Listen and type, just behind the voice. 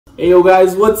Hey yo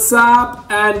guys, what's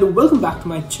up and welcome back to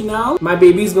my channel. My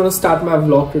baby is gonna start my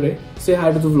vlog today. Say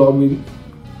hi to the vlog baby.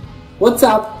 What's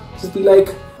up? Just be like,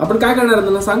 आपण काय करणार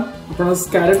आहे ना सांग? आपण आज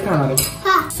carrot खाणार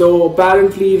आहे. So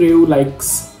apparently Rayu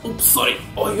likes. Oops, sorry.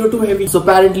 Oh, you're too heavy. So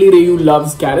apparently Rayu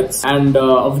loves carrots and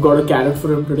I've got a carrot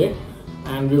for him today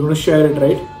and we're gonna share it,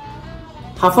 right?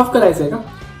 Half करायचं आहे का?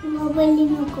 Wobbly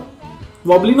नको.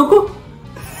 Wobbly नको?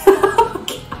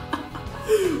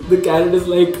 The carrot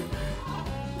is like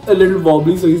a little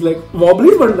wobbly, so he's like,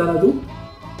 wobbly बनता ना तू?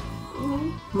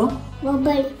 मग?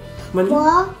 Wobbly.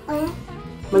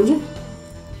 म्हणजे?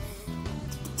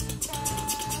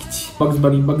 Bugs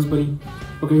Bunny.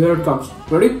 Okay, here it comes.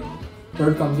 Ready? Here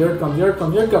it comes.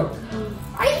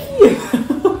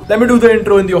 Let me do the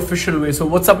intro in the official way. So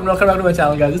what's up? Welcome back to my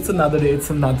channel, guys. It's another day.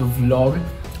 It's another vlog.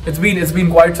 It's been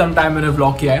quite some time मैंने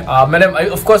vlog किया है. मैंने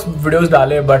of course videos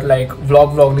डाले, but like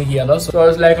vlog नहीं किया था. So I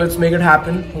was like, let's make it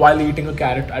happen while eating a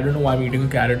carrot. I don't know why I'm eating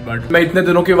a carrot, but मैं इतने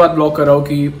दिनों के बाद vlog कर रहा हूँ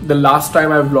कि the last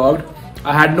time I vlogged,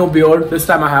 I had no beard. This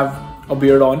time I have a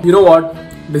beard on. You know what?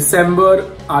 December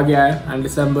आ गया है and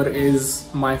December is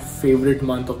my favorite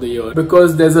month of the year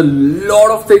because there's a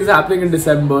lot of things happening in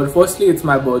December. Firstly, it's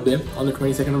my birthday on the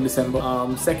 22nd of December.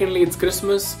 Secondly, it's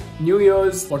Christmas, New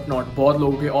Year's, whatnot. बहुत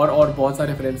लोगों के और बहुत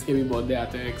सारे friends के भी birthday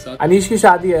आते हैं एक साथ. अनीश की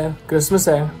शादी है, क्रिसमस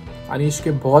है. अनीश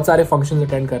के बहुत सारे फंक्शंस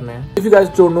अटेंड करने हैं. If you guys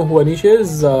don't know who Anish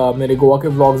is, मेरे गोवा के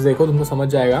व्लॉग्स देखो तुमको समझ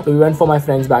जाएगा. So we went for my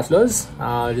friend's bachelor's,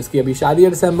 जिसकी अभी शादी है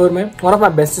दिसंबर में. One of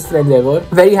my bestest friends ever.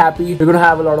 Very happy. We're gonna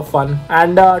have a lot of fun.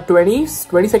 And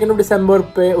 22nd of December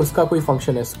पे उसका कोई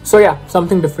फंक्शन है. So yeah,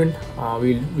 something different.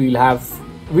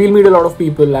 We'll meet a lot of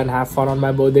people and have fun on my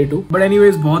birthday too. But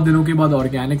anyways, बहुत दिनों के बाद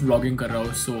organic vlogging कर रहा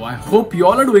हूँ. So I hope you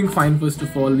all are doing fine. First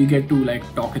of all, we get to like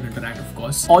talk and interact, of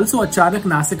course. Also, अचानक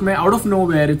नासिक में out of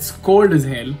nowhere, it's cold as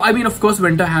hell. I mean, of course,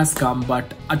 winter has come,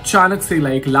 but अचानक से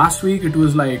like last week it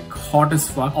was like hot as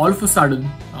fuck. All of a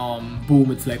sudden,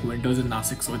 boom, it's like winters in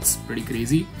Nasik, so it's pretty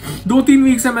crazy. 2-3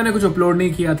 weeks से मैंने कुछ upload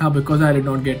नहीं किया था because I did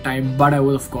not get time, but I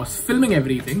was of course filming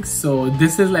everything. So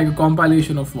this is like a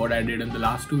compilation of what I did in the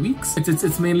last 2 weeks.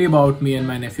 It's mainly about me and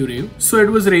my nephew Rayu. So it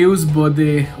was Rayu's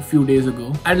birthday a few days ago,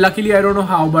 and luckily I don't know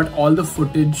how, but all the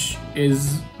footage is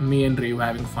me and Rayu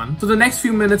having fun. So the next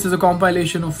few minutes is a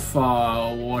compilation of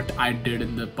what I did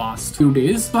in the past few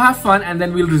days. So have fun, and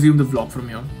then we'll resume the vlog from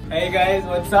here. Hey guys,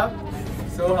 what's up?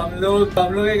 So हम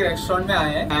लोग एक restaurant में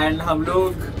आए हैं and हम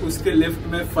लोग उसके lift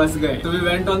में फंस गए. So we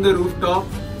went on the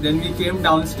rooftop, then we came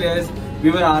downstairs. We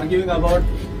were arguing about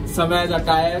Samay's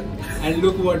attire and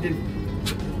look where did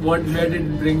it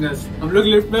bring us. हम लोग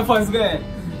लिफ्ट में फंस गए.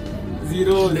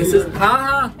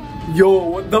 हाँ. Yo,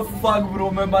 what the fuck bro?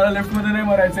 मैं हमारा लिफ्ट में तो नहीं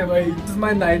मरा ऐसे भाई. This is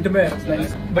my nightmare.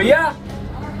 भैया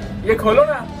ये खोलो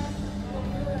ना.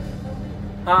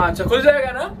 हाँ अच्छा खुल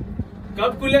जाएगा ना.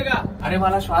 कब खुलेगा? अरे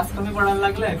मला श्वास कमी पडायला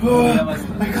लागलाय.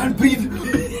 I can't breathe.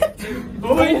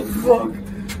 Oh fuck.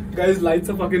 Guys, lights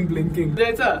are fucking blinking.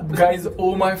 Guys,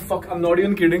 oh my fuck, I'm not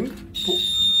even kidding.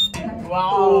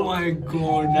 Wow. Oh my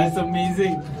god, that's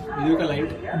amazing. Look at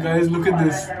light. Guys, look at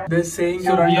this. They're saying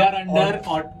so we are under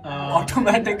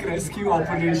automatic rescue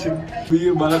operation.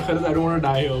 मला खरंच I don't want to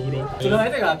die here, bro. तुला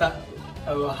माहिती का आता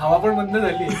हवा पण बंद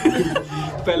झाली.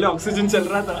 पहले ऑक्सीजन चल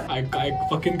रहा था. I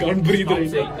fucking can't breathe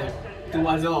right now. तू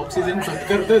माझं ऑक्सिजन कट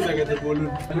करतोय सगळं बोलून.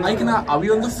 ऐक ना, are we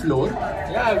on the floor?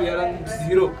 या वी आर ऑन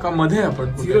 0 का मध्ये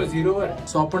आपण 0 वर.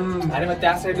 सो आपण अरे मग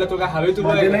त्या साईडला तो काय हवेत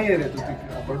उभा आहे? नाही रे तू.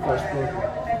 आपण फर्स्ट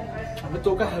फ्लोर.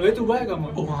 तो काय हवेत उभा आहे का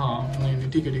मग? ओ हां, नाही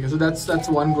ठीक आहे. सो that's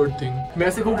one good thing. मी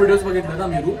असे खूप व्हिडिओज बघितले ना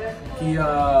मीरू की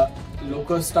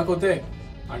लोक स्टक होते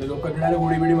आणि लोकांनी डायरेक्ट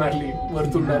उडी बिडी मारली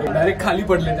वरतून डायरेक्ट खाली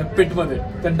पडले त्या पिट मध्ये,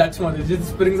 त्या डच मध्ये जे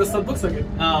स्प्रिंग्स असतात बघ सगळे.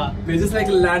 They just like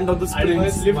land on the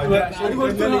springs. Lift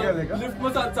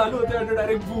मध्ये चालू होते आणि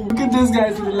direct boom. Look at this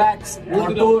guys, relax.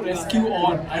 Auto rescue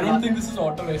on. I don't think this is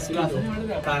auto rescue.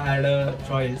 If I had a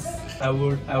choice, I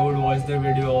would watch the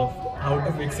video of how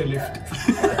to fix a lift.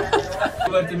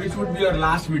 Which would be your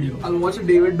last video? I'll watch a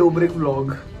David Dobrik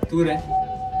vlog. तू रे?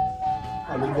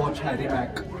 I will watch Harry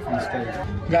Mack freestyle.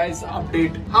 Guys,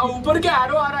 update. हाँ, ऊपर क्या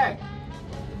arrow आ रहा है?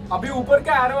 अभी ऊपर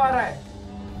क्या एरो आ रहा है?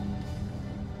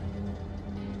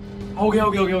 हो गया.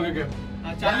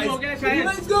 चालू हो गया शायद.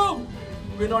 Let's go.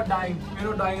 We're not dying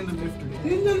in the lift today.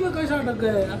 Engine में कैसा अटक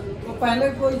गया यार? तो पहले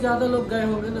कोई ज्यादा लोग गए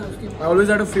होंगे ना उसके. I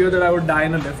always had a fear that I would die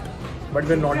in a lift, but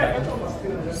we're not dying.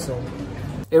 So.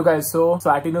 Hey guys, so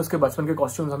Swati ने उसके बचपन के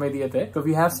कॉस्ट्यूम्स हमें दिए थे. So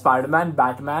we have Spider-Man,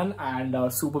 Batman and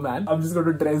Superman. I'm just going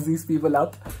to dress these people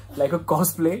up like a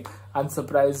cosplay and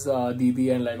surprise Didi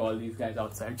and like all these guys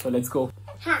outside. So let's go.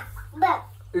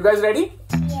 You guys ready?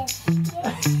 Yes.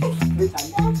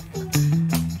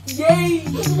 Yay!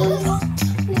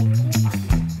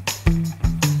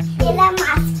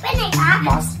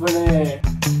 Mask बने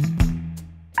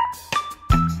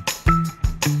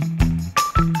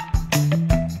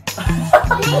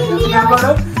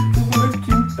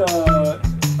cute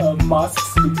masks.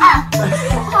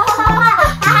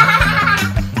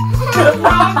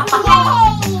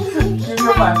 Give me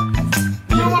a five.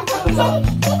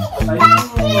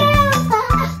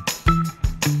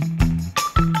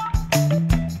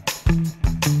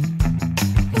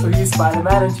 So he's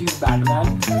Spider-Man and she's Batman.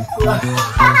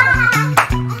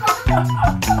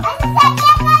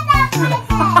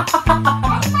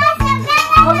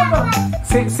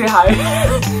 Say hi.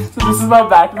 So this is my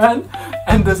Batman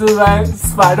and this is my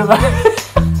Spider-Man.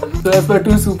 So that's my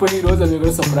two superheroes and we're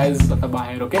going to surprise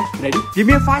Bahir, okay? Ready? Give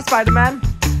me a 5, Spider-Man.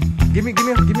 Give me a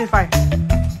 5.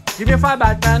 Give me a 5,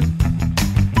 Batman.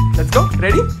 Let's go.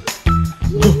 Ready?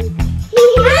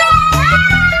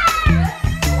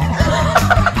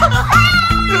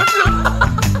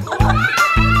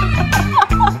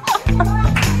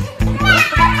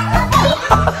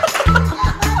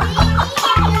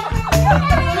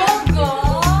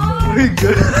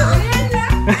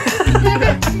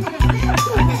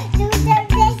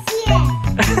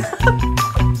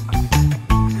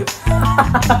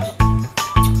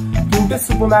 Cutest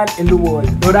Superman in the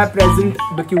world. Would I present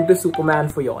the cutest Superman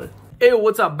for y'all? Hey,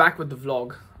 what's up? Back with the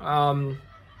vlog.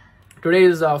 Today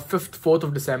is 4th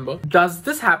of December. Does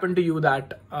this happen to you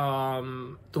that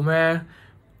तुम्हें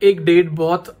एक date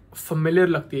बहुत familiar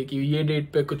लगती है कि ये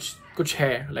date पे कुछ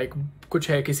है, like कुछ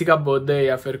है, किसी का birthday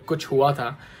या फिर कुछ हुआ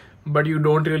था, but you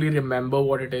don't really remember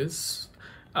what it is.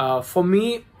 For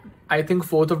me, I think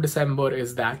 4th of December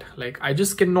is that. Like, I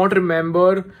just cannot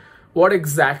remember what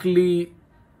exactly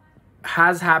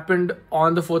has happened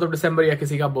on the 4th of December या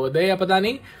किसी का birthday या पता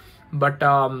नहीं. But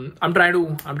I'm trying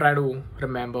to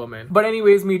remember, man. But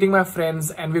anyways, meeting my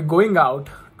friends and we're going out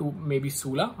to maybe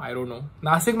Sula. I don't know.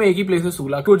 Nasik में एक ही place है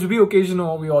Sula. कुछ भी occasion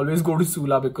हो, we always go to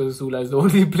Sula because Sula is the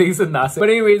only place in Nasik. But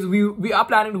anyways, we are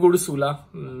planning to go to Sula.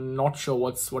 Not sure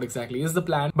what exactly is the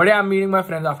plan. But yeah, I'm meeting my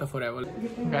friends after forever.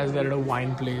 Guys, we're at a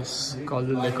wine place called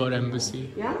the Liquor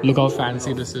Embassy. Look how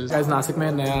fancy this is. Guys, Nasik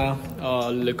में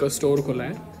नया liquor store खुला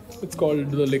है. It's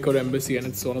called the Liquor Embassy and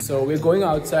it's so we're going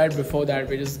outside. Before that,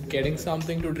 we're just getting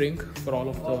something to drink for all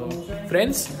of the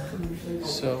friends.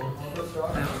 So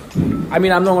I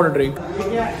mean, I'm not gonna drink.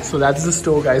 So that's the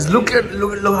store, guys. Look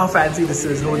how fancy this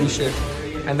is. Holy shit.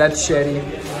 And that's Sherry.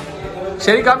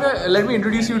 Sherry, come here. Let me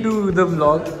introduce you to the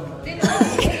vlog.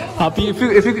 Happy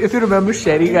if you remember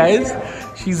Sherry, guys,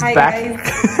 she's Hi,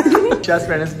 back. Just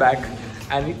friend is back.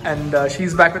 And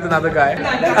she's back with another guy.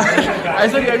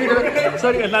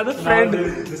 Sorry, another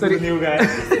friend. Sorry, new guy.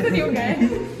 New guy.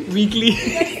 Weekly.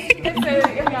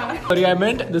 Sorry, I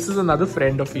meant this is another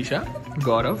friend of Isha,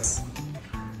 Gaurav.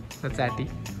 That's Ati.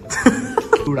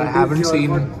 Dude, I haven't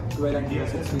seen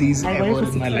these ever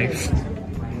in my life.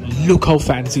 Look how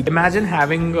fancy. Imagine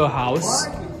having a house.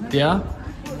 Yeah.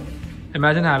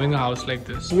 Imagine having a house like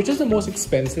this. Which is the most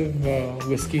expensive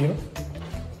whiskey here?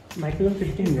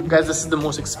 Guys, this is the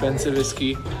most expensive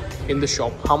whiskey in the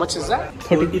shop. How much is that?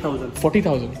 40,000.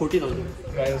 40,000. 40,000.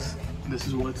 Guys, this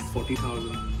is worth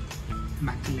 40,000.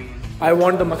 Macallan. I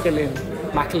want the Macallan.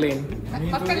 Macallan.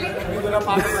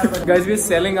 Guys, we're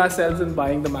selling ourselves and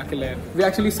buying the Macallan. We're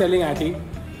actually selling Ati.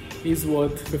 He's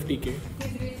worth 50k.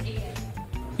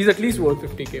 He's at least worth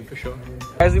 50k for sure.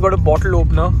 Guys, we got a bottle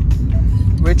opener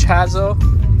which has a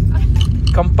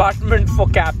compartment for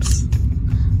caps.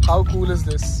 How cool is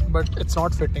this? But it's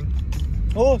not fitting.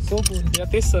 Oh, so cool. Yeah,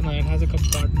 this one, it has a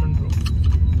compartment, bro.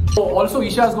 Oh, also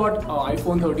Isha's got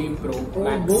iPhone 13 Pro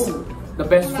Max. The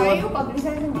best phone.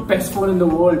 The best phone in the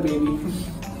world, baby.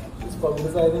 It's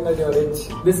publicizing that you're rich.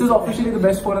 This is officially the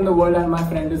best phone in the world, and my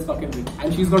friend is fucking rich.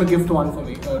 And she's got a gift one for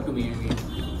me, to me. I mean.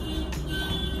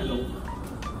 Hello.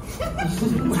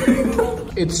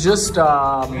 It's just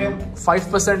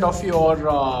 5% of your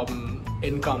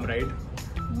income, right?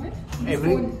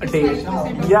 Every day.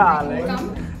 Yeah, like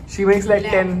she makes like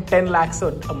 10 lakhs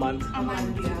a month. A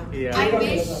month, yeah. I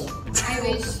wish.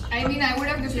 I mean, I would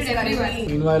have gifted everyone.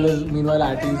 Meanwhile,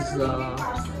 Ati's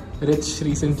rich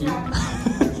recently.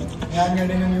 I'm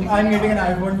getting an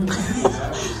iPhone.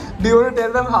 Do you want to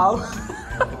tell them how?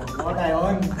 What I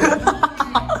earn?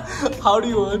 How do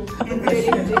you earn? He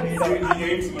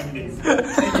hates Mondays.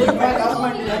 He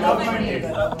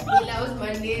loves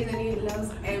Mondays and he loves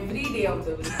every day of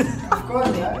the week. Of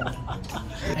course, yeah.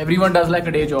 Everyone does like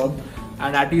a day job,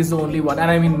 and Ati is the only one.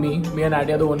 And I mean me and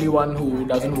Ati are the only one who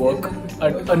doesn't work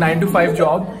a 9 to 5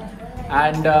 job.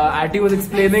 And Ati was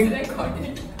explaining.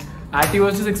 Ati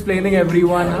was just explaining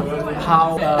everyone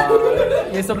how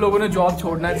ये सब लोगों ने job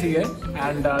छोड़ना चाहिए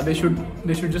and they should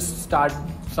they should just start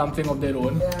something of their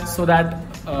own so that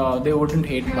they wouldn't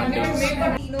hate Mondays.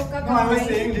 No, I was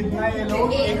saying जितना ये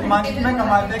लोग एक month में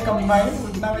कमाते हैं combined,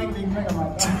 उतना मैं एक week में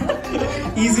कमाता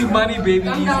हूँ. Easy money, baby.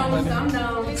 Calm Easy down, money. calm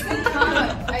down.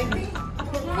 I think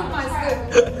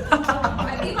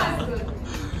I think that's good.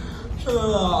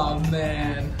 Oh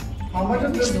man. How much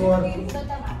is this worth?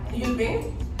 You'll pay?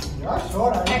 Yeah,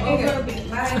 sure.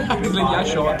 He's like, yeah,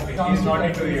 sure. He's not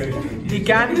into real. He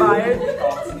can buy it.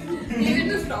 He's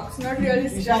into stocks, not really.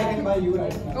 Isha, I can buy you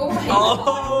right now. Oh my god.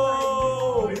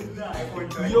 Oh,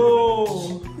 yo.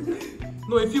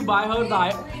 No, if you buy her the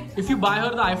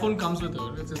iPhone comes with her.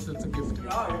 It's a gift.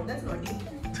 That's naughty.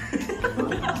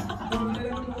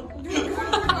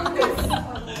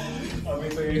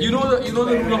 You know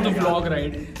the rule of the vlog,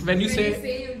 right? When you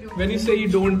say you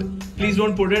don't, please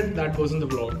don't put it. That goes in the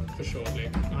vlog for sure.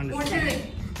 Like 100%.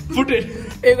 Put it.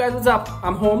 Hey guys, what's up?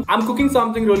 I'm home. I'm cooking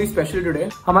something really special today.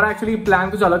 Hamara actually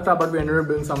plan kuch alag tha, but we ended up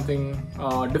doing something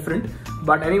different.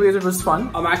 But anyways, it was fun.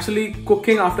 I'm actually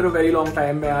cooking after a very long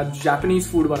time. I'm Japanese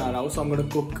food bana raha hu, so I'm gonna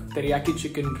cook teriyaki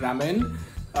chicken ramen.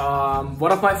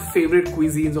 One of my favorite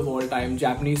cuisines of all time.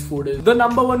 Japanese food is the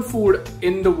 #1 food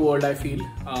in the world, I feel.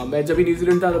 मैं जब भी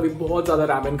New Zealand था तभी बहुत ज़्यादा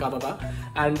ramen खाता था.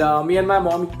 And me and my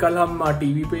mom कल हम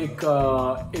TV पे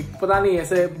एक पता नहीं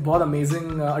ऐसे बहुत amazing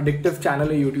addictive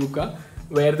channel है YouTube का,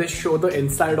 where they show the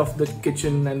inside of the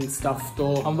kitchen and stuff.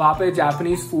 तो हम वहाँ पे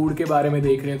Japanese food के बारे में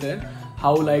देख रहे थे.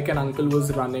 How like an uncle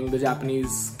was running the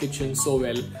Japanese kitchen so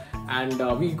well. And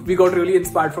we got really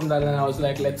inspired from that, and I was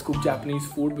like, let's cook Japanese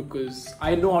food because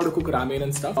I know how to cook ramen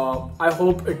and stuff. I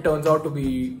hope it turns out to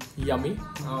be yummy.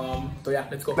 So yeah,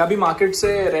 let's go. मैं अभी market से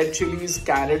red chilies,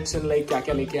 carrots and like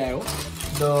क्या लेके आया हूँ.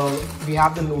 We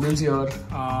have the noodles here.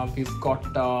 We've got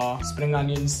spring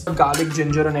onions, garlic,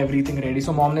 ginger and everything ready.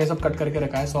 So mom ने सब cut करके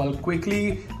रखा है. So I'll quickly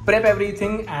prep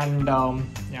everything and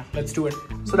yeah, let's do it.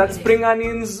 So that's spring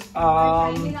onions,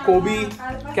 Kobe,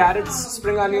 carrots,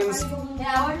 spring onions.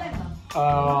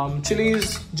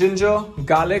 Chilies, ginger,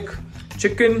 garlic,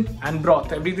 chicken and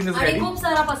broth. Everything is ready. खूप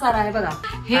सारा पसारा आहे बघा.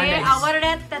 हे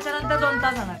आवरण्यात त्याच्यानंतर 2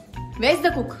 तास जाणार. Where is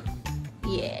the cook?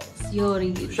 Yes, you're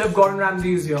English. Chef Gordon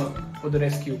Ramsay is here for the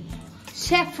rescue.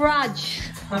 Chef Raj.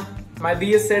 My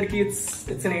DS said ki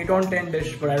it's an 8 on 10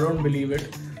 dish, but I don't believe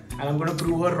it, and I'm going to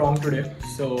prove her wrong today.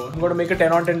 So I'm going to make a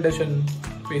 10 on 10 dish and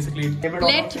basically give it.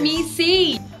 Let me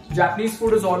see. Japanese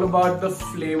food is all about the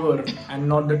flavor and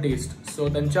not the taste. So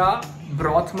त्यांच्या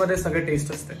broth मध्ये सगळे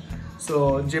taste असते. So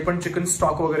जे पण chicken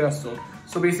stock वगैरे असतो.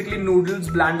 So basically noodles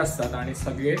bland असतात आणि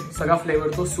सगळा flavor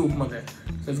तो soup मध्ये.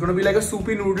 So it's going to be like a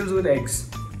soupy noodles with eggs.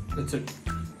 That's it.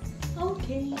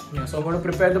 Okay. Yeah, so I'm going to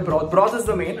prepare the broth. Broth is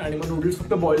the main आणि मग noodles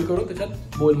फक्त boil करून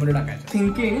त्याच्यात bowl मध्ये टाकायचे.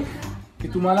 Thinking की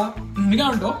तुम्हाला मी काय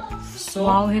म्हणतो? So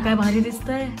वाव, हे काय भारी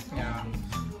दिसतंय. yeah.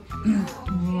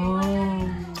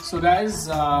 So guys,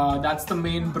 that's the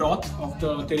main broth of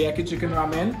the teriyaki chicken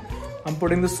ramen. I'm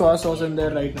putting the soy sauce in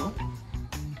there right now.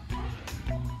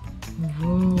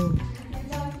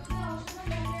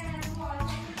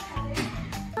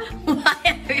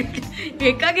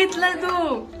 हे का घेतलं तू?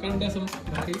 कारण ते असं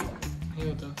भारी हे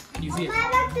होतं, easy आहे.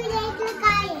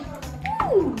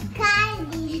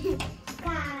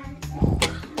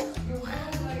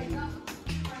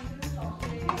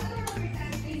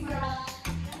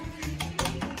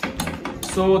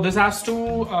 So this has to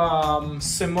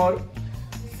simmer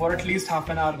for at least half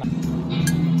an hour.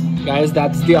 Guys,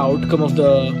 that's the outcome of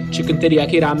the chicken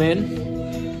teriyaki ramen.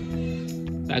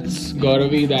 That's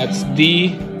Gauravi, that's the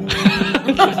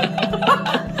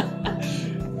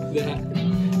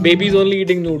baby's only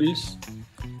eating noodles.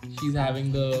 She's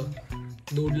having the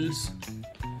noodles.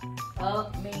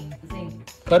 Amazing.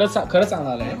 खरंच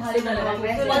सांगायला आहे. भारी झालं.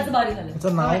 तुलाच भारी झालं.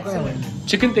 त्याचं नाव काय आहे?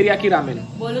 Chicken teriyaki ramen.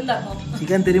 बोलून दाखव.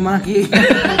 Chicken teriyaki.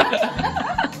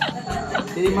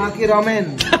 Teriyaki ramen.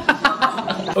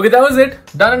 Okay, that was it.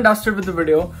 Done and dusted with the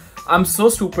video. I'm so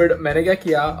stupid. मैंने क्या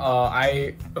किया?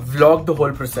 I vlogged the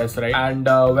whole process, right? And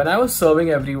when I was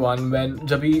serving everyone,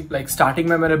 जब भी like starting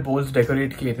में मैंने bowls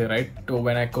decorate किए थे, right? So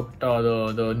when I cooked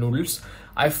the noodles,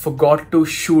 I forgot to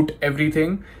shoot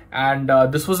everything. And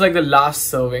this was like the last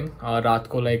serving रात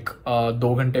को like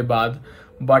 2 घंटे बाद.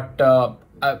 But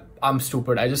I'm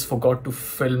stupid. I just forgot to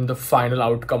film the final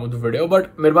outcome of the video. But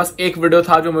मेरे पास एक video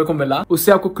था जो मेरे को मिला.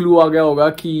 उससे आपको clue आ गया होगा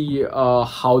कि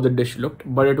how the dish looked.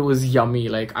 But it was yummy.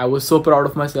 Like I was so proud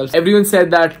of myself. Everyone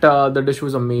said that the dish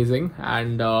was amazing.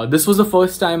 And this was the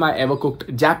first time I ever cooked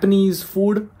Japanese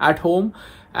food at home.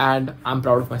 And I'm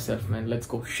proud of myself, man. Let's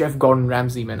go. Chef Gordon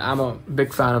Ramsay, man. I'm a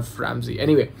big fan of Ramsay.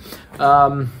 Anyway,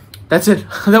 That's it.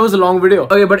 That was a long video.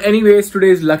 Okay, but anyways,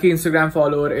 today's lucky Instagram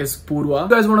follower is Purva. If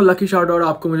you guys want a lucky shout out,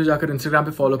 आपको मुझे जाकर Instagram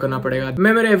पे follow करना पड़ेगा.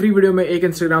 मैं मेरे every video में एक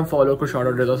Instagram follower को shout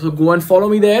out देता हूँ. So go and follow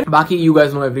me there. बाकी you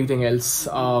guys know everything else.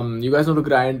 You guys know the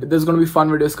grind. There's gonna be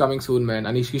fun videos coming soon, man.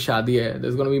 Anish की शादी है.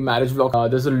 There's gonna be marriage vlog.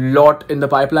 There's a lot in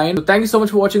the pipeline. So thank you so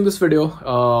much for watching this video.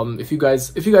 If you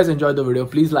guys enjoyed the video,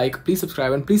 please like, please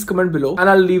subscribe, and please comment below.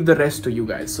 And I'll leave the rest to you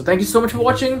guys. So thank you so much for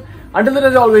watching. Until then,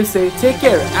 as I always say, take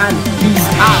care and peace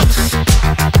out.